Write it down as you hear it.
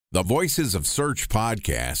The Voices of Search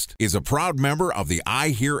podcast is a proud member of the I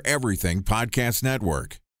Hear Everything podcast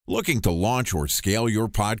network. Looking to launch or scale your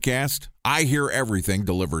podcast? I Hear Everything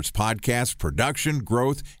delivers podcast production,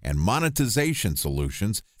 growth, and monetization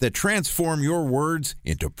solutions that transform your words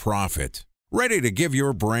into profit. Ready to give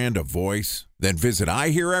your brand a voice? Then visit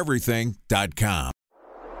iheareverything.com.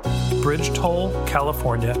 Bridge toll,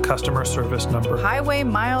 California, customer service number. Highway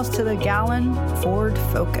miles to the gallon, Ford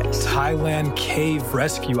Focus. Thailand cave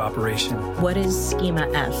rescue operation. What is Schema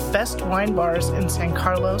F? Best wine bars in San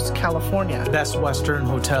Carlos, California. Best Western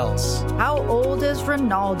hotels. How old is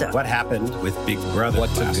Ronaldo? What happened with Big Brother?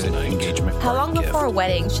 What's a good engagement? How long before a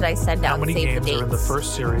wedding should I send out How many save the games dates? are in the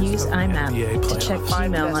first series? Use IMAP to check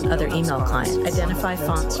email on other email clients. Identify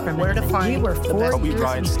fonts from Where to find We were 4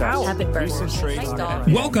 years out. Habit burgers.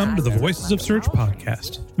 Welcome to the Voices of Search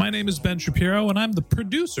podcast. My name is Ben Shapiro, and I'm the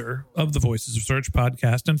producer of the Voices of Search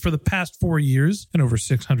podcast. And for the past 4 years and over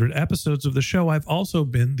 600 episodes of the show, I've also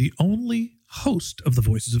been the only host of the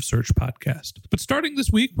Voices of Search podcast. But starting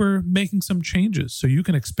this week, we're making some changes, so you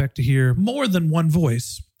can expect to hear more than one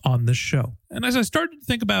voice on this show. And as I started to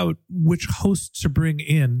think about which hosts to bring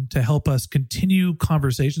in to help us continue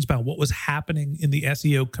conversations about what was happening in the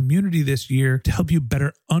SEO community this year to help you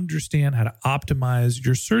better understand how to optimize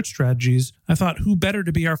your search strategies, I thought who better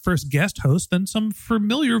to be our first guest host than some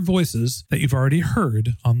familiar voices that you've already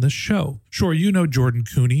heard on this show. Sure, you know Jordan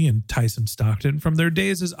Cooney and Tyson Stockton from their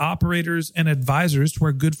days as operators and advisors to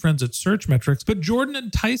our good friends at Searchmetrics, but Jordan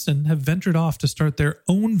and Tyson have ventured off to start their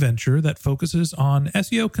own venture that focuses on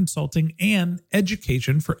SEO consulting and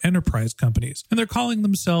education for enterprise companies. And they're calling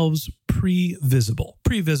themselves Previsible.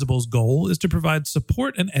 Previsible's goal is to provide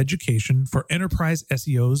support and education for enterprise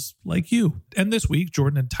SEOs like you. And this week,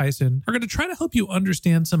 Jordan and Tyson are going to try to help you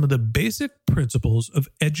understand some of the basic principles of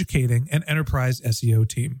educating an enterprise SEO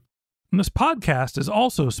team. And this podcast is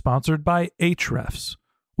also sponsored by Ahrefs.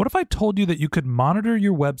 What if I told you that you could monitor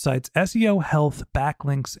your website's SEO health,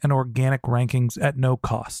 backlinks, and organic rankings at no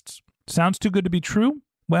costs? Sounds too good to be true?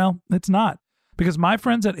 Well, it's not, because my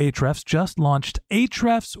friends at Ahrefs just launched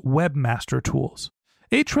Ahrefs Webmaster Tools.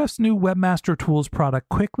 Ahrefs' new Webmaster Tools product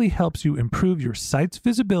quickly helps you improve your site's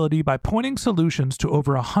visibility by pointing solutions to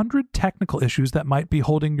over 100 technical issues that might be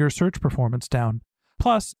holding your search performance down.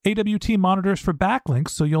 Plus, AWT monitors for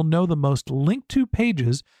backlinks so you'll know the most linked to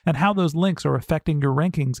pages and how those links are affecting your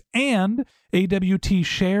rankings. And AWT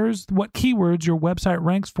shares what keywords your website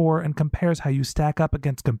ranks for and compares how you stack up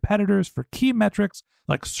against competitors for key metrics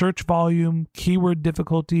like search volume, keyword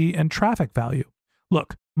difficulty, and traffic value.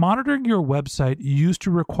 Look, monitoring your website used to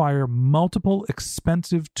require multiple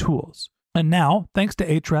expensive tools. And now, thanks to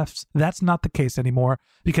Ahrefs, that's not the case anymore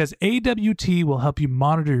because AWT will help you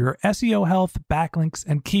monitor your SEO health, backlinks,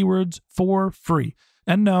 and keywords for free.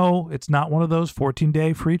 And no, it's not one of those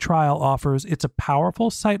 14-day free trial offers. It's a powerful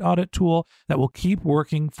site audit tool that will keep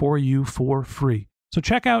working for you for free. So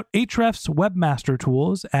check out Ahrefs Webmaster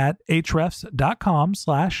Tools at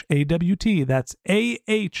ahrefs.com/AWT. That's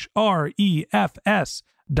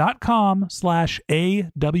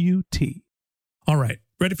ahrefs.com/AWT. All right.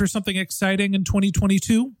 Ready for something exciting in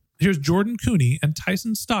 2022? Here's Jordan Cooney and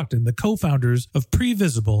Tyson Stockton, the co-founders of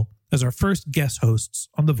Previsible, as our first guest hosts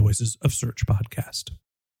on the Voices of Search podcast.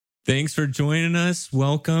 Thanks for joining us.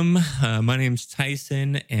 Welcome. My name's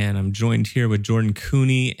Tyson, and I'm joined here with Jordan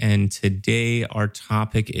Cooney. And today our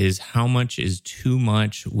topic is how much is too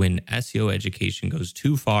much when SEO education goes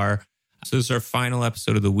too far. So this is our final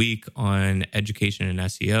episode of the week on education and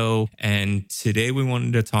SEO. And today we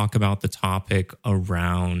wanted to talk about the topic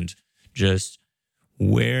around just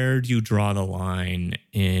where do you draw the line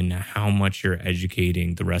in how much you're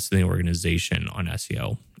educating the rest of the organization on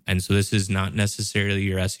SEO. And so this is not necessarily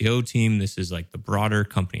your SEO team. This is like the broader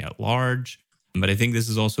company at large. But I think this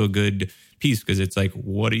is also a good piece because it's like,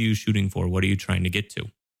 what are you shooting for? What are you trying to get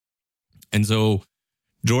to? And so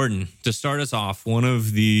Jordan, to start us off, one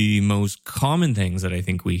of the most common things that I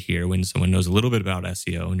think we hear when someone knows a little bit about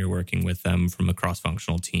SEO and you're working with them from a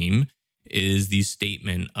cross-functional team is the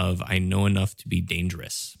statement of, I know enough to be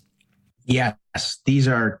dangerous. Yes, these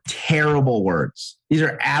are terrible words. These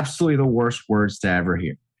are absolutely the worst words to ever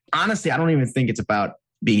hear. Honestly, I don't even think it's about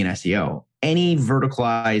being an SEO. Any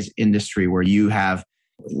verticalized industry where you have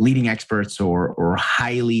leading experts or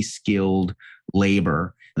highly skilled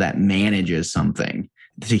labor that manages something,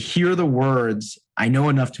 to hear the words, I know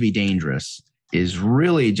enough to be dangerous, is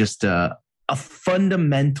really just a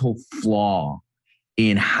fundamental flaw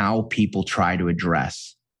in how people try to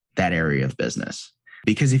address that area of business.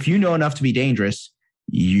 Because if you know enough to be dangerous,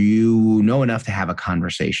 you know enough to have a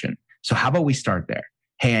conversation. So how about we start there?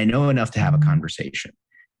 Hey, I know enough to have a conversation.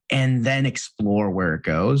 and then explore where it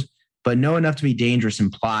goes. But know enough to be dangerous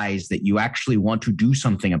implies that you actually want to do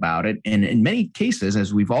something about it. And in many cases,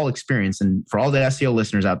 as we've all experienced, and for all the SEO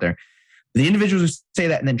listeners out there, the individuals who say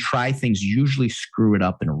that and then try things usually screw it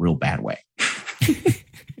up in a real bad way.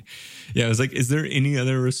 Yeah, I was like, is there any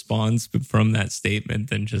other response from that statement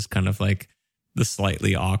than just kind of like the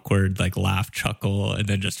slightly awkward, like laugh, chuckle, and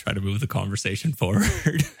then just try to move the conversation forward?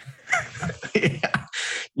 Yeah.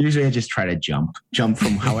 Usually I just try to jump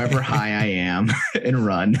from however high I am and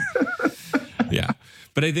run. Yeah.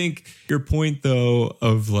 But I think your point though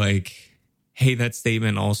of like, hey, that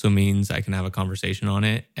statement also means I can have a conversation on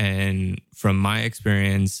it. And from my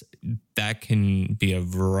experience, that can be a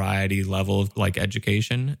variety level of like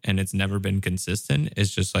education, and it's never been consistent.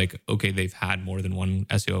 It's just like, okay, they've had more than one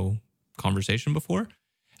SEO conversation before.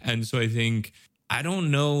 And so I think, I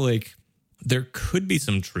don't know, like there could be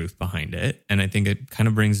some truth behind it. And I think it kind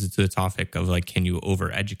of brings it to the topic of like, can you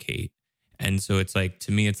overeducate? And so it's like,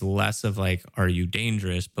 to me, it's less of like, are you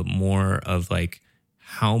dangerous, but more of like,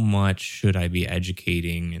 how much should I be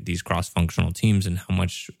educating these cross-functional teams, and how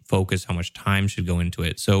much focus, how much time should go into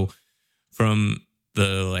it? So from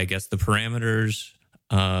the, I guess, the parameters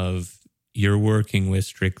of you're working with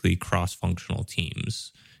strictly cross-functional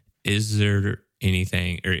teams, is there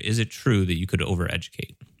anything, or is it true that you could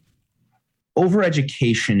overeducate?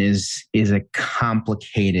 Overeducation is a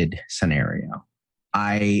complicated scenario.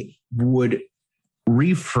 I would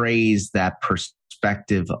rephrase that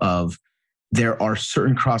perspective of there are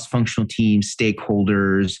certain cross-functional teams,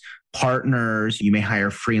 stakeholders, partners. You may hire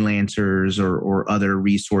freelancers or other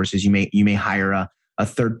resources. You may hire a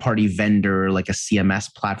third-party vendor like a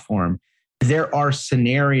CMS platform. There are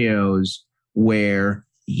scenarios where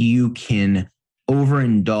you can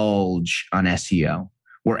overindulge on SEO,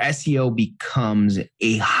 where SEO becomes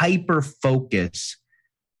a hyper-focus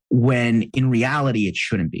when in reality it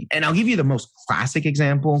shouldn't be. And I'll give you the most classic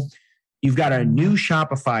example. You've got a new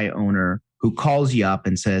Shopify owner who calls you up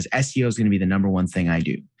and says, SEO is going to be the number one thing I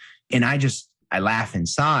do. And I laugh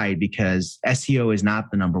inside, because SEO is not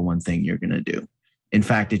the number one thing you're going to do. In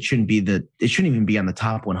fact, it shouldn't even be on the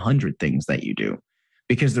top 100 things that you do.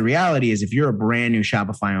 Because the reality is, if you're a brand new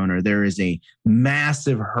Shopify owner, there is a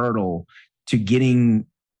massive hurdle to getting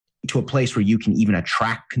to a place where you can even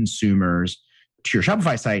attract consumers to your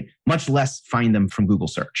Shopify site, much less find them from Google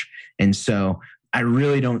search. And so I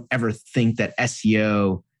really don't ever think that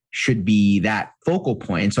SEO should be that focal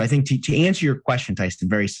point. And so I think to answer your question, Tyson,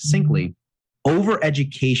 very succinctly,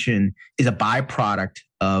 overeducation is a byproduct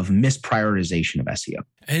of misprioritization of SEO.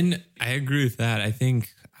 And I agree with that. I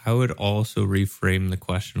think I would also reframe the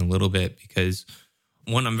question a little bit, because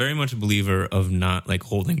one, I'm very much a believer of not like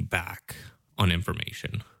holding back on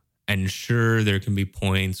information. And sure, there can be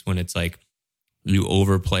points when it's like you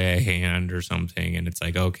overplay a hand or something, and it's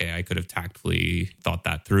like, okay, I could have tactfully thought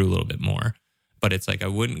that through a little bit more. But it's like, I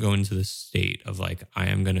wouldn't go into the state of like, I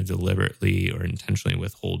am going to deliberately or intentionally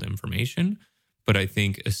withhold information. But I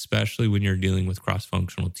think especially when you're dealing with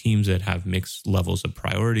cross-functional teams that have mixed levels of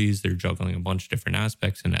priorities, they're juggling a bunch of different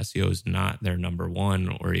aspects, and SEO is not their number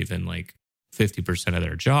one or even like 50% of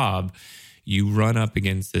their job. You run up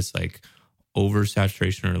against this like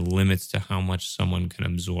oversaturation or limits to how much someone can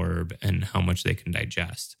absorb and how much they can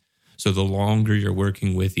digest. So the longer you're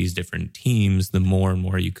working with these different teams, the more and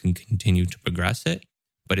more you can continue to progress it.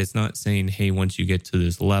 But it's not saying, hey, once you get to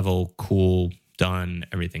this level, cool, done,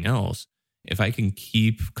 everything else. If I can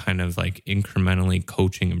keep kind of like incrementally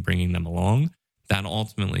coaching and bringing them along, that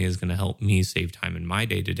ultimately is going to help me save time in my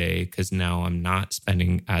day-to-day, because now I'm not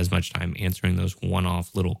spending as much time answering those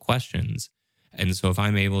one-off little questions. And so if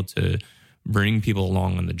I'm able to bring people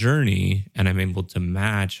along on the journey, and I'm able to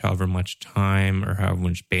match however much time or however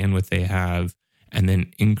much bandwidth they have, and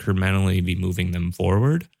then incrementally be moving them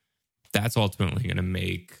forward, that's ultimately going to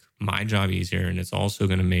make my job easier. And it's also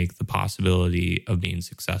going to make the possibility of being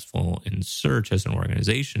successful in search as an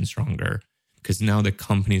organization stronger, because now the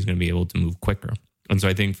company is going to be able to move quicker. And so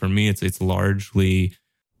I think for me, it's largely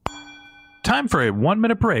time for a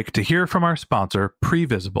 1-minute break to hear from our sponsor,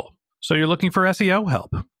 Previsible. So you're looking for SEO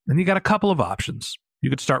help, and you got a couple of options. You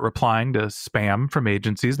could start replying to spam from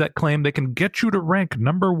agencies that claim they can get you to rank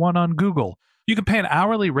number 1 on Google. You can pay an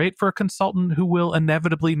hourly rate for a consultant who will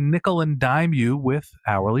inevitably nickel and dime you with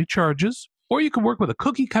hourly charges. Or you can work with a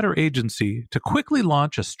cookie-cutter agency to quickly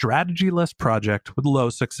launch a strategy-less project with low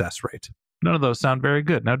success rate. None of those sound very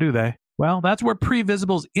good, now do they? Well, that's where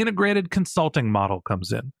Previsible's integrated consulting model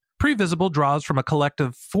comes in. Previsible draws from a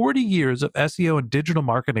collective 40 years of SEO and digital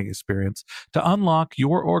marketing experience to unlock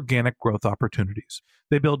your organic growth opportunities.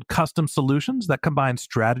 They build custom solutions that combine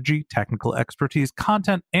strategy, technical expertise,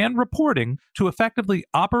 content, and reporting to effectively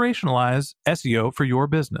operationalize SEO for your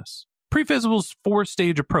business. Previsible's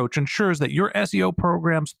 4-stage approach ensures that your SEO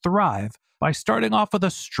programs thrive by starting off with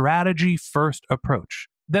a strategy-first approach.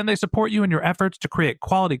 Then they support you in your efforts to create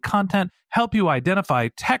quality content, help you identify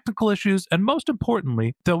technical issues, and most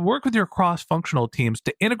importantly, they'll work with your cross-functional teams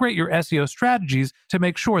to integrate your SEO strategies to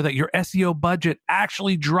make sure that your SEO budget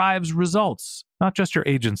actually drives results, not just your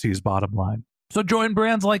agency's bottom line. So join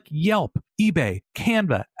brands like Yelp, eBay,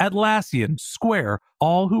 Canva, Atlassian, Square,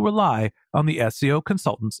 all who rely on the SEO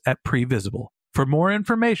consultants at Previsible. For more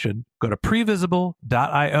information, go to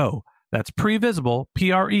previsible.io. That's Previsible,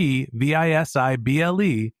 Previsible.io.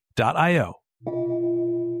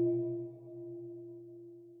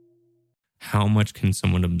 How much can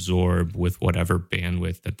someone absorb with whatever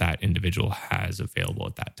bandwidth that individual has available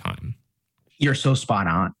at that time? You're so spot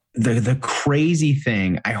on. The crazy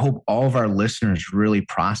thing, I hope all of our listeners really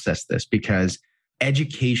process this, because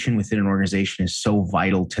education within an organization is so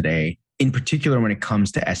vital today, in particular when it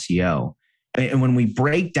comes to SEO. And when we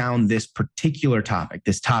break down this particular topic,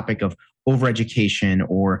 this topic of overeducation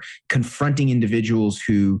or confronting individuals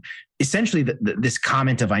who essentially this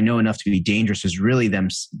comment of "I know enough to be dangerous" is really them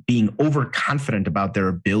being overconfident about their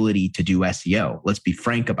ability to do SEO. Let's be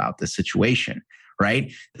frank about this situation,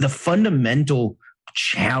 right? The fundamental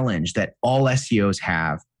challenge that all SEOs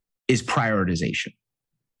have is prioritization.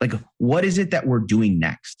 Like, what is it that we're doing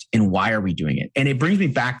next and why are we doing it? And it brings me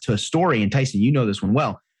back to a story, and Tyson, you know this one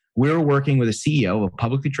well. We were working with a CEO of a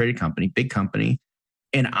publicly traded company, big company,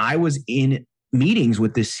 and I was in meetings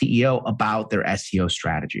with this CEO about their SEO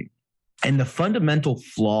strategy. And the fundamental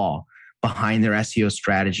flaw behind their SEO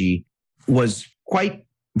strategy was quite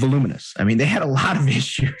voluminous. I mean, they had a lot of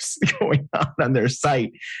issues going on their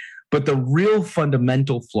site, but the real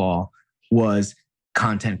fundamental flaw was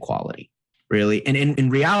content quality, really. And in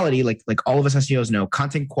reality, like all of us SEOs know,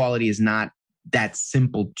 content quality is not that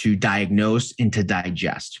simple to diagnose and to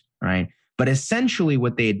digest, right? But essentially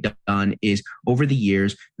what they had done is over the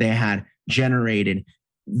years, they had generated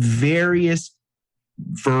various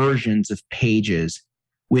versions of pages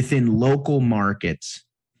within local markets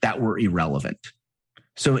that were irrelevant.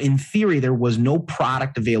 So in theory, there was no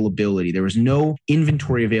product availability. There was no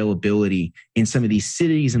inventory availability in some of these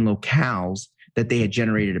cities and locales that they had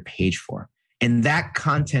generated a page for. And that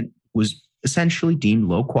content was essentially deemed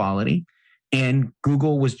low quality. And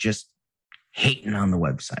Google was just hating on the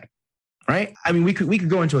website, right? I mean, we could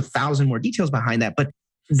go into 1,000 more details behind that, but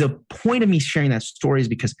the point of me sharing that story is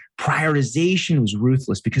because prioritization was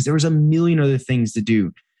ruthless, because there was a million other things to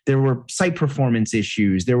do. There were site performance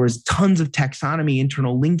issues. There was tons of taxonomy,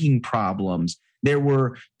 internal linking problems. There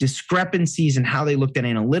were discrepancies in how they looked at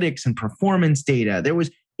analytics and performance data.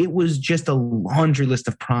 It was just a laundry list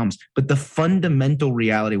of problems. But the fundamental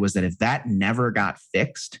reality was that if that never got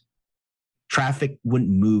fixed, traffic wouldn't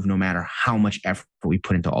move no matter how much effort we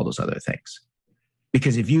put into all those other things.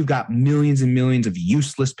 Because if you've got millions and millions of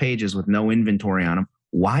useless pages with no inventory on them,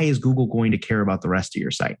 why is Google going to care about the rest of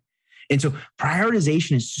your site? And so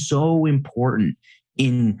prioritization is so important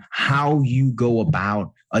in how you go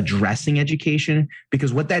about addressing education,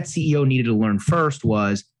 because what that CEO needed to learn first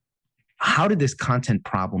was, how did this content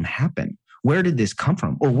problem happen? Where did this come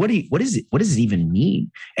from? Or what does it even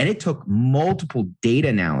mean? And it took multiple data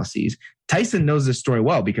analyses. Tyson knows this story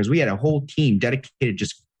well because we had a whole team dedicated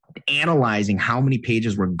just analyzing how many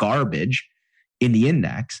pages were garbage in the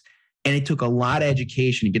index. And it took a lot of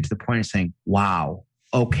education to get to the point of saying, wow,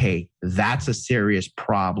 okay, that's a serious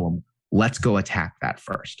problem. Let's go attack that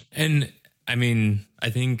first. And I mean, I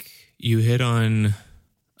think you hit on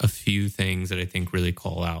a few things that I think really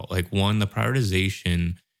call out. Like one, the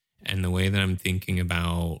prioritization and the way that I'm thinking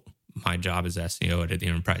about my job as SEO at the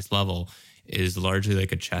enterprise level is largely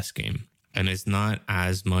like a chess game. And it's not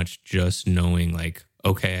as much just knowing like,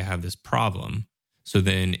 okay, I have this problem. So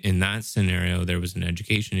then in that scenario, there was an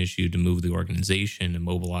education issue to move the organization and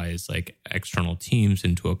mobilize like external teams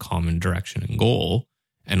into a common direction and goal.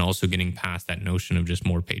 And also getting past that notion of just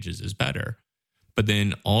more pages is better. But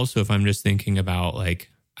then also if I'm just thinking about like,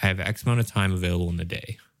 I have X amount of time available in the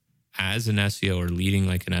day. As an SEO or leading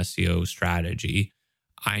like an SEO strategy,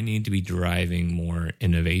 I need to be driving more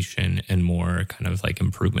innovation and more kind of like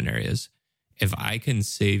improvement areas. If I can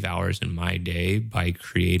save hours in my day by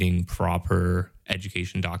creating proper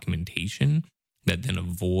education documentation that then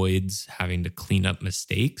avoids having to clean up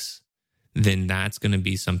mistakes, then that's going to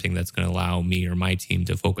be something that's going to allow me or my team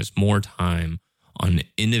to focus more time on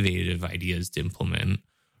innovative ideas to implement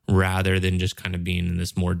rather than just kind of being in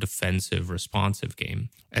this more defensive, responsive game.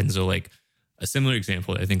 And so like a similar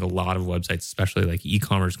example, I think a lot of websites, especially like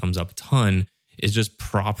e-commerce comes up a ton, is just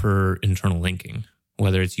proper internal linking,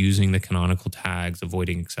 whether it's using the canonical tags,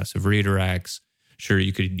 avoiding excessive redirects. Sure,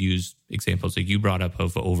 you could use examples like you brought up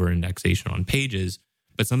of over-indexation on pages,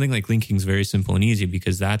 but something like linking is very simple and easy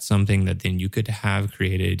because that's something that then you could have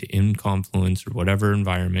created in Confluence or whatever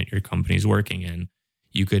environment your company's working in.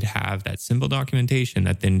 You could have that simple documentation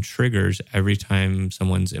that then triggers every time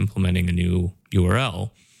someone's implementing a new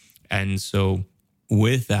URL. And so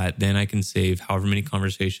with that, then I can save however many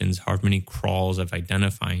conversations, however many crawls of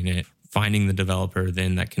identifying it, finding the developer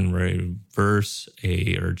then that can reverse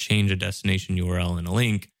or change a destination URL in a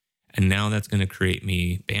link. And now that's going to create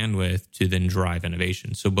me bandwidth to then drive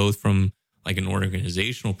innovation. So both from like an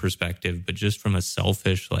organizational perspective, but just from a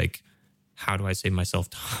selfish, like, how do I save myself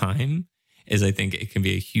time? Is I think it can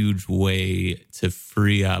be a huge way to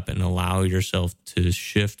free up and allow yourself to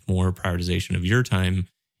shift more prioritization of your time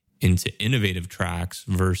into innovative tracks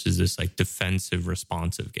versus this like defensive,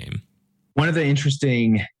 responsive game. One of the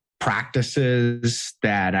interesting practices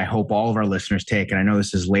that I hope all of our listeners take, and I know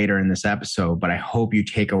this is later in this episode, but I hope you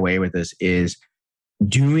take away with this, is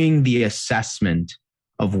doing the assessment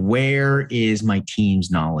of where is my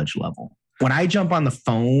team's knowledge level. When I jump on the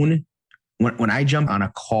phone, when I jump on a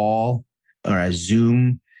call or a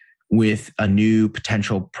Zoom with a new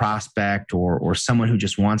potential prospect or someone who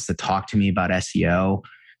just wants to talk to me about SEO,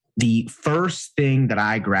 the first thing that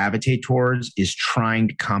I gravitate towards is trying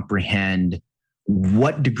to comprehend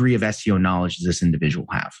what degree of SEO knowledge does this individual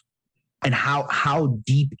have? And how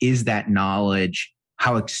deep is that knowledge?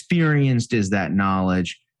 How experienced is that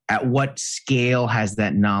knowledge? At what scale has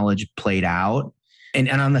that knowledge played out? And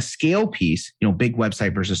on the scale piece, big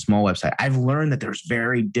website versus small website, I've learned that there's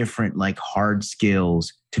very different like hard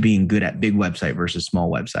skills to being good at big website versus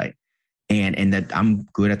small website. And that I'm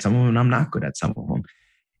good at some of them and I'm not good at some of them.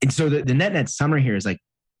 And so the net summary here is like,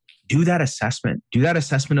 do that assessment. Do that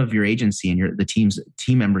assessment of your agency and the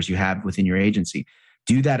team members you have within your agency.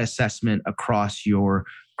 Do that assessment across your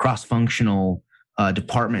cross-functional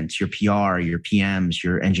departments, your PR, your PMs,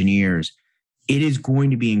 your engineers. It is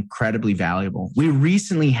going to be incredibly valuable. We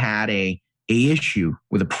recently had a issue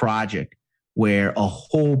with a project where a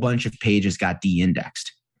whole bunch of pages got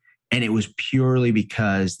de-indexed. And it was purely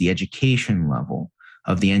because the education level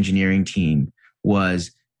of the engineering team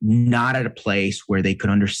was not at a place where they could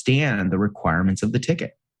understand the requirements of the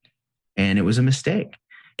ticket. And it was a mistake.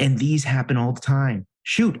 And these happen all the time.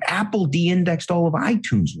 Shoot, Apple de-indexed all of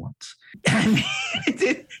iTunes once. I mean,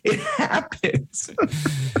 it happens.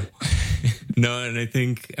 No, and I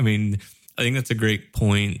think that's a great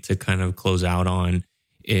point to kind of close out on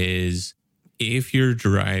is if you're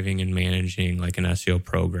driving and managing like an SEO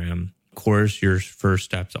program, of course, your first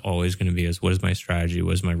step's always going to be what is my strategy?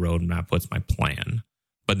 What is my roadmap? What's my plan?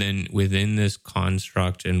 But then within this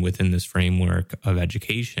construct and within this framework of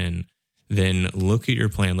education, then look at your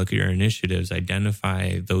plan, look at your initiatives,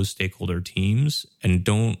 identify those stakeholder teams, and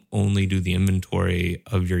don't only do the inventory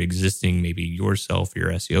of your existing, maybe yourself,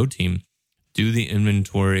 your SEO team. Do the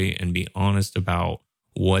inventory and be honest about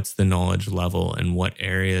what's the knowledge level and what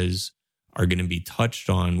areas are going to be touched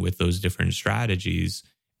on with those different strategies,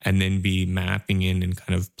 and then be mapping in and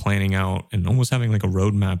kind of planning out and almost having like a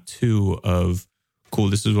roadmap too of, cool,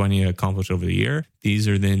 this is what I need to accomplish over the year. These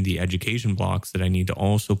are then the education blocks that I need to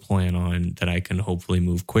also plan on that I can hopefully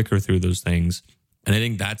move quicker through those things. And I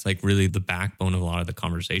think that's like really the backbone of a lot of the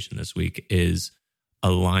conversation this week is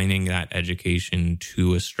aligning that education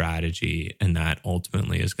to a strategy. And that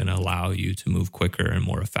ultimately is going to allow you to move quicker and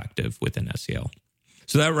more effective within SEO.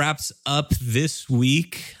 So that wraps up this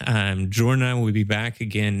week. Jordan and I will be back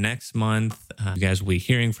again next month. You guys will be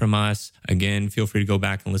hearing from us. Again, feel free to go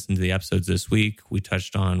back and listen to the episodes this week. We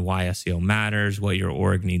touched on why SEO matters, what your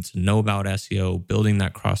org needs to know about SEO, building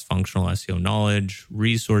that cross-functional SEO knowledge,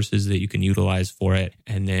 resources that you can utilize for it,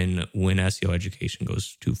 and then when SEO education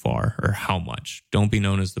goes too far or how much. Don't be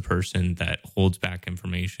known as the person that holds back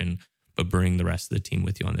information, but bring the rest of the team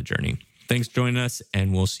with you on the journey. Thanks for joining us,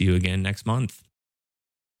 and we'll see you again next month.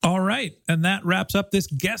 All right. And that wraps up this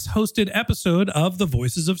guest-hosted episode of the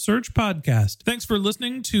Voices of Search podcast. Thanks for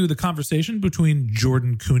listening to the conversation between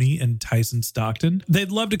Jordan Koene and Tyson Stockton.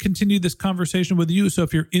 They'd love to continue this conversation with you. So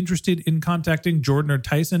if you're interested in contacting Jordan or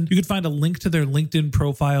Tyson, you can find a link to their LinkedIn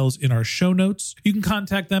profiles in our show notes. You can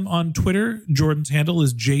contact them on Twitter. Jordan's handle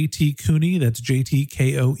is JT Koene. That's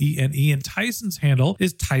JTKOENE. And Tyson's handle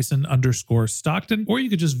is Tyson_Stockton. Or you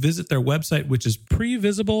could just visit their website, which is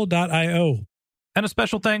previsible.io. And a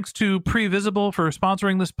special thanks to Previsible for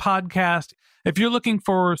sponsoring this podcast. If you're looking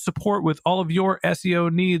for support with all of your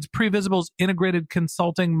SEO needs, Previsible's integrated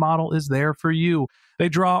consulting model is there for you. They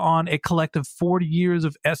draw on a collective 40 years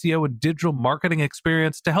of SEO and digital marketing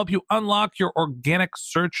experience to help you unlock your organic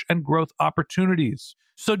search and growth opportunities.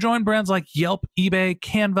 So join brands like Yelp, eBay,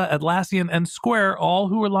 Canva, Atlassian, and Square, all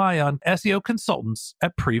who rely on SEO consultants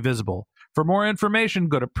at Previsible. For more information,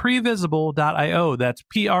 go to previsible.io. That's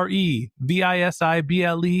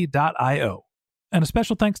previsible.io. And a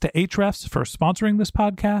special thanks to Ahrefs for sponsoring this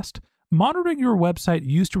podcast. Monitoring your website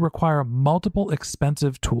used to require multiple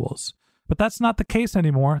expensive tools, but that's not the case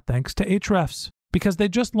anymore thanks to Ahrefs, because they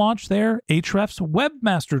just launched their Ahrefs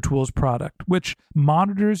Webmaster Tools product, which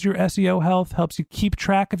monitors your SEO health, helps you keep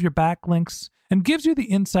track of your backlinks, and gives you the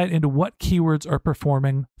insight into what keywords are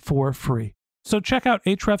performing for free. So check out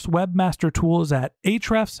Ahrefs Webmaster Tools at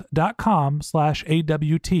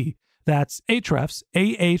ahrefs.com/AWT. That's Ahrefs,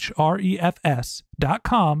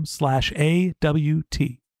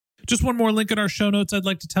 ahrefs.com/AWT. Just one more link in our show notes I'd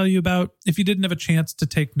like to tell you about. If you didn't have a chance to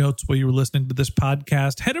take notes while you were listening to this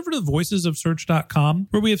podcast, head over to voicesofsearch.com,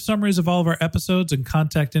 where we have summaries of all of our episodes and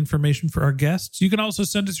contact information for our guests. You can also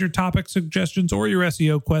send us your topic suggestions or your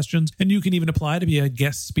SEO questions, and you can even apply to be a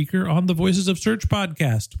guest speaker on the Voices of Search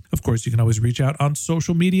podcast. Of course, you can always reach out on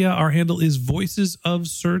social media. Our handle is Voices of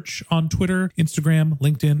Search on Twitter, Instagram,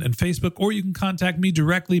 LinkedIn, and Facebook, or you can contact me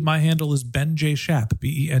directly. My handle is Ben J. Shap,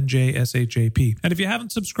 BenJShap. And if you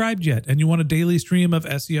haven't subscribed yet and you want a daily stream of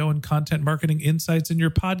SEO and content marketing insights in your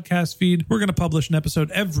podcast feed, we're going to publish an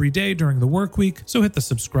episode every day during the work week. So hit the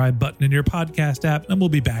subscribe button in your podcast app and we'll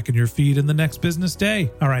be back in your feed in the next business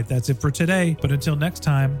day. All right, that's it for today. But until next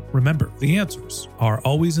time, remember, the answers are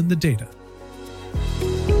always in the data.